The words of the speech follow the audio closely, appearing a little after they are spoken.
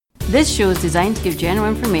This show is designed to give general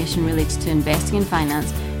information related to investing and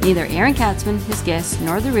finance. Neither Aaron Katzman, his guests,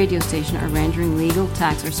 nor the radio station are rendering legal,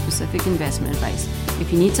 tax, or specific investment advice.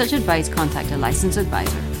 If you need such advice, contact a licensed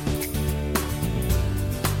advisor.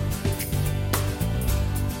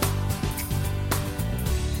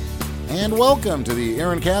 And welcome to the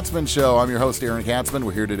Aaron Katzman Show. I'm your host, Aaron Katzman.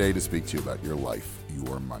 We're here today to speak to you about your life,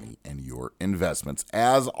 your money, and your investments.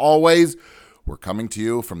 As always, we're coming to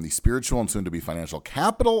you from the spiritual and soon-to-be financial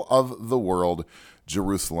capital of the world,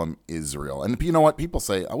 Jerusalem, Israel. And you know what? People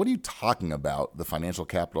say, what are you talking about, the financial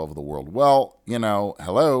capital of the world? Well,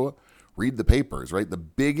 hello, read the papers, right? The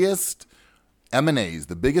biggest M&As,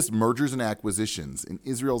 the biggest mergers and acquisitions in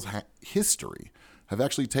Israel's history have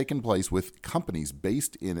actually taken place with companies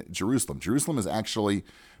based in Jerusalem. Jerusalem has actually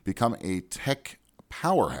become a tech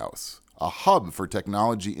powerhouse, a hub for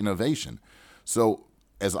technology innovation. So,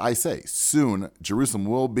 as I say, soon Jerusalem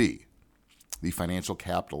will be the financial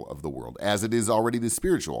capital of the world, as it is already the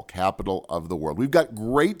spiritual capital of the world. We've got a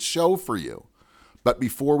great show for you. But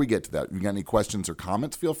before we get to that, if you got any questions or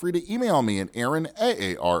comments, feel free to email me at Aaron,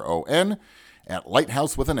 Aaron, at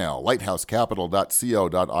Lighthouse with an L,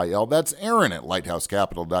 lighthousecapital.co.il. That's Aaron at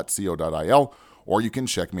lighthousecapital.co.il. Or you can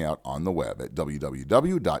check me out on the web at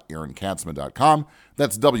www.aaronkatzman.com.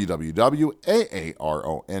 That's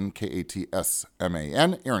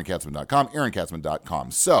www.aaronkatsman, aaronkatzman.com,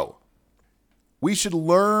 aaronkatzman.com. So, we should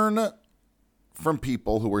learn from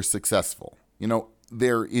people who are successful.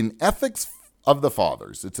 They're in Ethics of the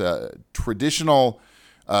Fathers. It's a traditional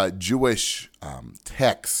Jewish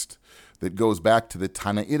text that goes back to the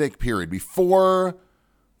Tannaitic period, before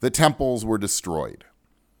the temples were destroyed.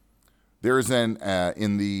 There's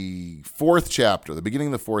in the fourth chapter, the beginning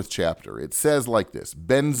of the fourth chapter, it says like this: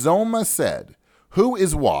 Ben Zoma said, "Who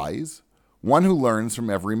is wise? One who learns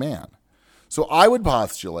from every man." So I would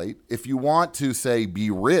postulate, if you want to say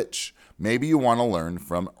be rich, maybe you want to learn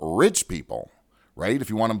from rich people, right?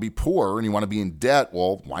 If you want to be poor and you want to be in debt,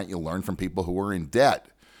 well, why don't you learn from people who are in debt?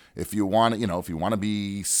 If you want to, if you want to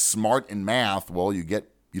be smart in math, well, you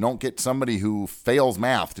don't get somebody who fails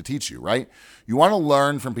math to teach you, right? You want to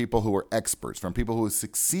learn from people who are experts, from people who have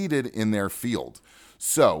succeeded in their field.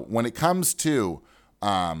 So when it comes to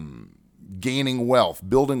gaining wealth,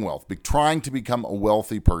 building wealth, trying to become a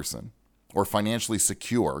wealthy person or financially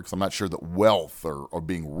secure, because I'm not sure that wealth or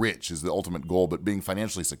being rich is the ultimate goal, but being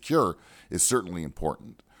financially secure is certainly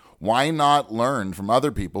important. Why not learn from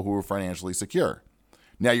other people who are financially secure?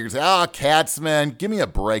 Now you're going to say, Katzman, give me a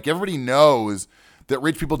break. Everybody knows that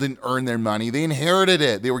rich people didn't earn their money. They inherited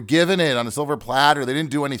it. They were given it on a silver platter. They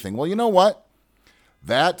didn't do anything. Well, you know what?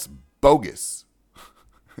 That's bogus.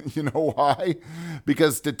 You know why?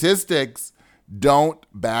 Because statistics don't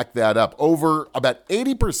back that up. Over about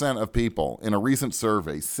 80% of people in a recent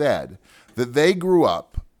survey said that they grew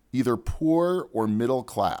up either poor or middle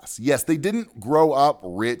class. Yes, they didn't grow up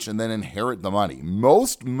rich and then inherit the money.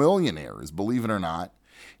 Most millionaires, believe it or not,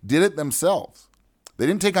 did it themselves. They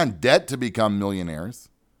didn't take on debt to become millionaires,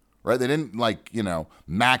 right? They didn't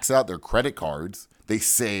max out their credit cards. They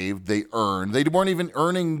saved, they earned. They weren't even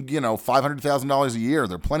earning, $500,000 a year.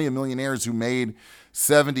 There are plenty of millionaires who made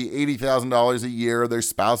 $70,000, $80,000 a year. Their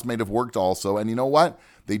spouse may have worked also. And you know what?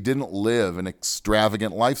 They didn't live an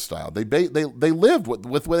extravagant lifestyle. They lived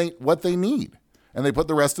with what they need. And they put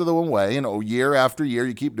the rest of them away. And year after year,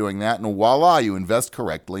 you keep doing that. And voila, you invest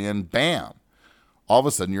correctly and bam. All of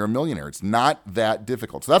a sudden, you're a millionaire. It's not that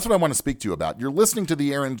difficult. So that's what I want to speak to you about. You're listening to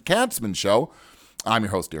the Aaron Katzman Show. I'm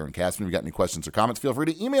your host, Aaron Katzman. If you've got any questions or comments, feel free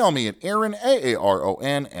to email me at Aaron,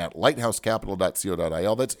 Aaron, at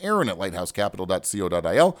lighthousecapital.co.il. That's Aaron at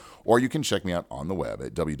lighthousecapital.co.il. Or you can check me out on the web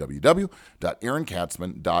at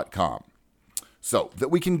www.aaronkatzman.com. So, that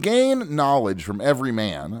we can gain knowledge from every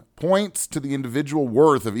man points to the individual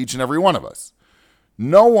worth of each and every one of us.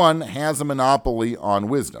 No one has a monopoly on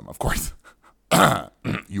wisdom. Of course,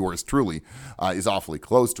 yours truly is awfully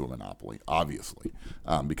close to a monopoly, obviously,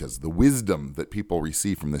 because the wisdom that people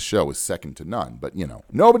receive from this show is second to none. But,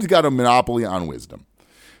 nobody's got a monopoly on wisdom.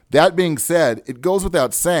 That being said, it goes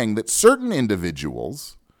without saying that certain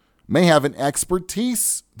individuals may have an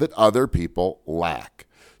expertise that other people lack.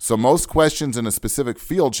 So most questions in a specific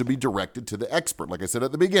field should be directed to the expert, like I said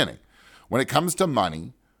at the beginning. When it comes to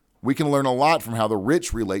money, we can learn a lot from how the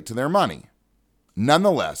rich relate to their money.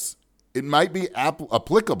 Nonetheless, it might be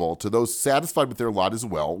applicable to those satisfied with their lot as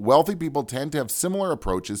well. Wealthy people tend to have similar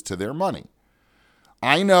approaches to their money.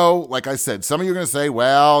 I know, like I said, some of you are going to say,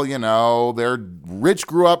 well, they're rich,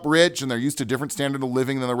 grew up rich, and they're used to a different standard of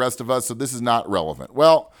living than the rest of us, so this is not relevant.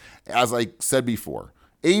 Well, as I said before,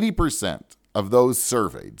 80% of those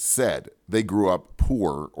surveyed said they grew up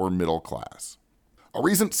poor or middle class. A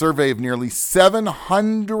recent survey of nearly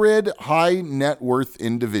 700 high net worth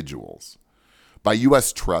individuals by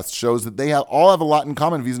U.S. Trust shows that they all have a lot in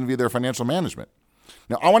common vis-a-vis their financial management.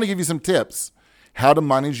 Now, I want to give you some tips how to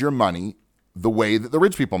manage your money the way that the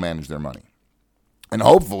rich people manage their money. And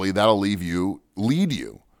hopefully that'll lead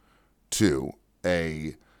you to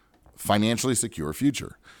a financially secure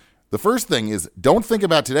future. The first thing is, don't think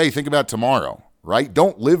about today, think about tomorrow, right?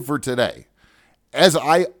 Don't live for today. As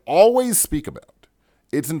I always speak about,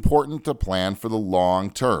 it's important to plan for the long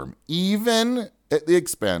term, even at the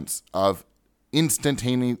expense of instant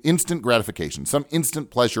gratification, some instant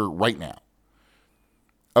pleasure right now.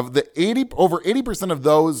 Of the over 80% of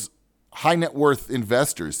those high net worth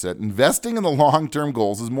investors said investing in the long-term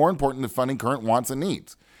goals is more important than funding current wants and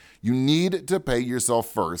needs. You need to pay yourself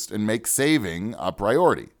first and make saving a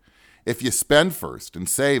priority. If you spend first and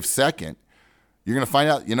save second, you're going to find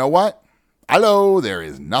out, you know what? Hello, there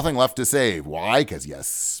is nothing left to save. Why? Because you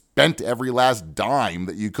spent every last dime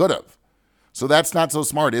that you could have. So that's not so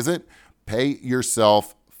smart, is it? Pay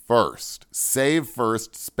yourself first. Save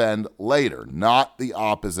first, spend later. Not the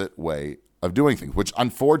opposite way of doing things, which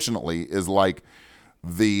unfortunately is like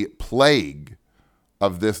the plague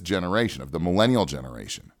of this generation, of the millennial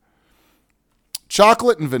generation.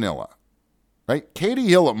 Chocolate and vanilla, right? Katie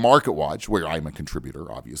Hill at MarketWatch, where I'm a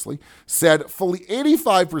contributor, obviously, said fully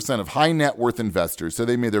 85% of high net worth investors said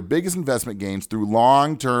they made their biggest investment gains through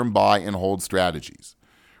long-term buy and hold strategies,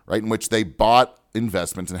 right? In which they bought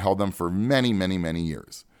investments and held them for many, many, many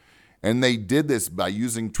years. And they did this by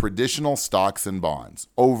using traditional stocks and bonds.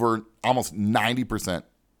 Over almost 90%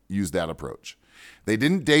 used that approach. They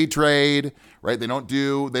didn't day trade, right? They don't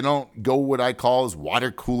go what I call as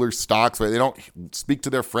water cooler stocks, right? They don't speak to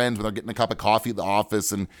their friends when they're getting a cup of coffee at the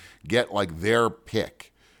office and get like their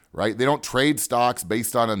pick, right? They don't trade stocks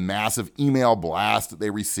based on a massive email blast that they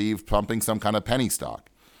received pumping some kind of penny stock.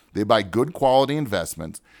 They buy good quality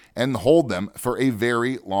investments and hold them for a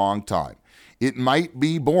very long time. It might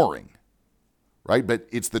be boring, right? But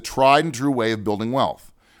it's the tried and true way of building wealth.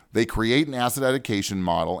 They create an asset allocation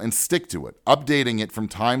model and stick to it, updating it from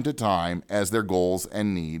time to time as their goals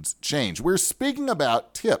and needs change. We're speaking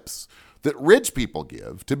about tips that rich people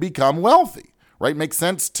give to become wealthy, right? Makes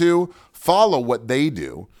sense to follow what they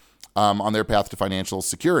do on their path to financial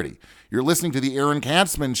security. You're listening to the Aaron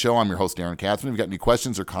Katzman Show. I'm your host, Aaron Katzman. If you've got any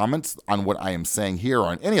questions or comments on what I am saying here or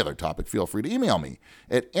on any other topic, feel free to email me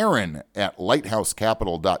at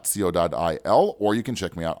aaron@lighthousecapital.co.il, or you can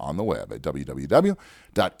check me out on the web at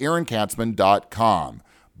www.aaronkatzman.com.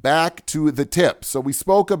 Back to the tips. So we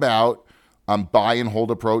spoke about buy and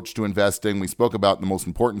hold approach to investing. We spoke about the most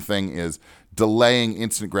important thing is delaying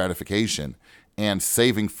instant gratification and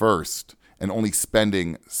saving first and only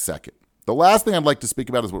spending second. The last thing I'd like to speak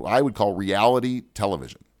about is what I would call reality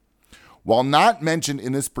television. While not mentioned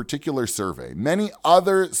in this particular survey, many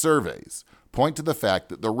other surveys point to the fact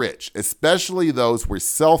that the rich, especially those who are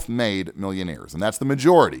self-made millionaires, and that's the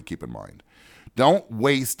majority, keep in mind, don't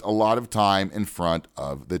waste a lot of time in front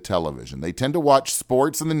of the television. They tend to watch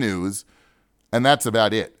sports and the news, and that's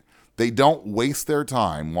about it. They don't waste their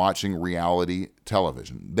time watching reality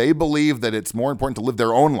television. They believe that it's more important to live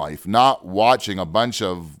their own life, not watching a bunch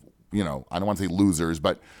of, I don't want to say losers,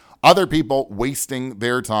 but other people wasting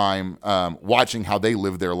their time watching how they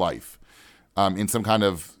live their life in some kind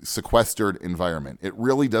of sequestered environment. It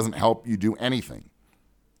really doesn't help you do anything.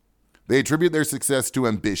 They attribute their success to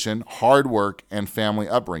ambition, hard work, and family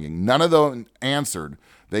upbringing. None of them answered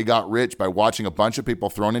they got rich by watching a bunch of people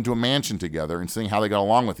thrown into a mansion together and seeing how they got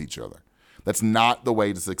along with each other. That's not the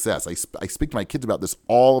way to success. I speak to my kids about this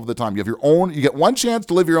all of the time. You get one chance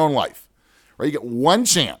to live your own life, right? You get one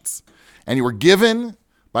chance, and you were given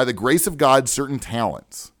by the grace of God certain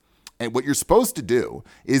talents. And what you're supposed to do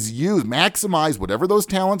is maximize whatever those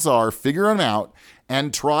talents are, figure them out,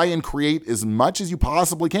 and try and create as much as you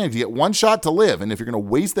possibly can. You get one shot to live, and if you're going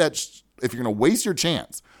to waste your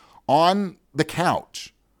chance on the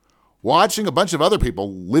couch, watching a bunch of other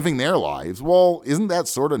people living their lives, well, isn't that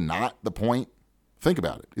sort of not the point? Think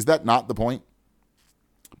about it. Is that not the point?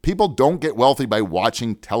 People don't get wealthy by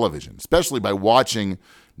watching television, especially by watching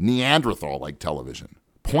Neanderthal-like television,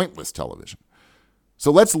 pointless television. So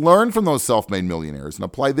let's learn from those self-made millionaires and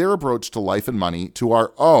apply their approach to life and money to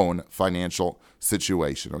our own financial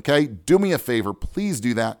situation, okay? Do me a favor. Please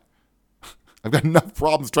do that. I've got enough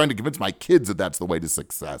problems trying to convince my kids that that's the way to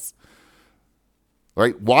success. All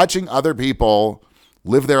right? Watching other people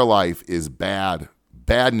live their life is bad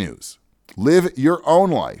news. Live your own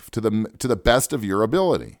life to the best of your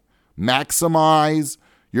ability. Maximize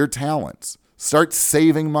your talents. Start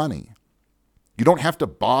saving money. You don't have to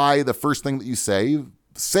buy the first thing that you save.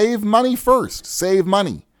 Save money first. Save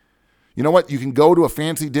money. You know what? You can go to a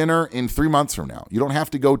fancy dinner in 3 months from now. You don't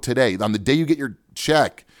have to go today. On the day you get your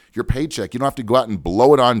check, your paycheck, you don't have to go out and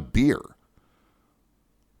blow it on beer.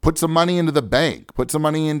 Put some money into the bank. Put some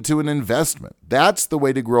money into an investment. That's the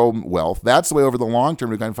way to grow wealth. That's the way over the long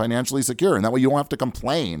term to become financially secure. And that way you don't have to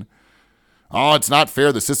complain. Oh, it's not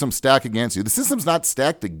fair. The system's stacked against you. The system's not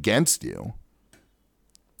stacked against you.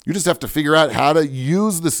 You just have to figure out how to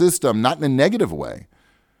use the system, not in a negative way,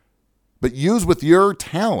 but use with your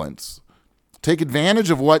talents. Take advantage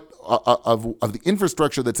of what of the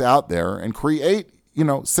infrastructure that's out there and create,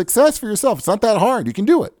 success for yourself. It's not that hard. You can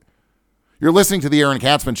do it. You're listening to the Aaron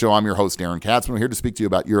Katzman Show. I'm your host, Aaron Katzman. I'm here to speak to you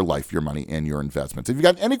about your life, your money, and your investments. If you've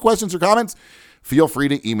got any questions or comments, feel free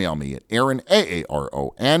to email me at Aaron,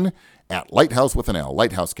 Aaron, at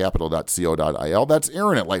lighthousecapital.co.il. That's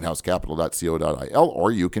Aaron at lighthousecapital.co.il,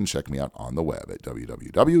 or you can check me out on the web at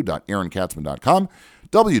www.aaronkatzman.com,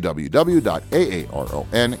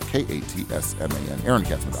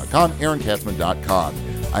 www.aaronkatsman.com, aaronkatzman.com.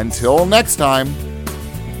 Until next time,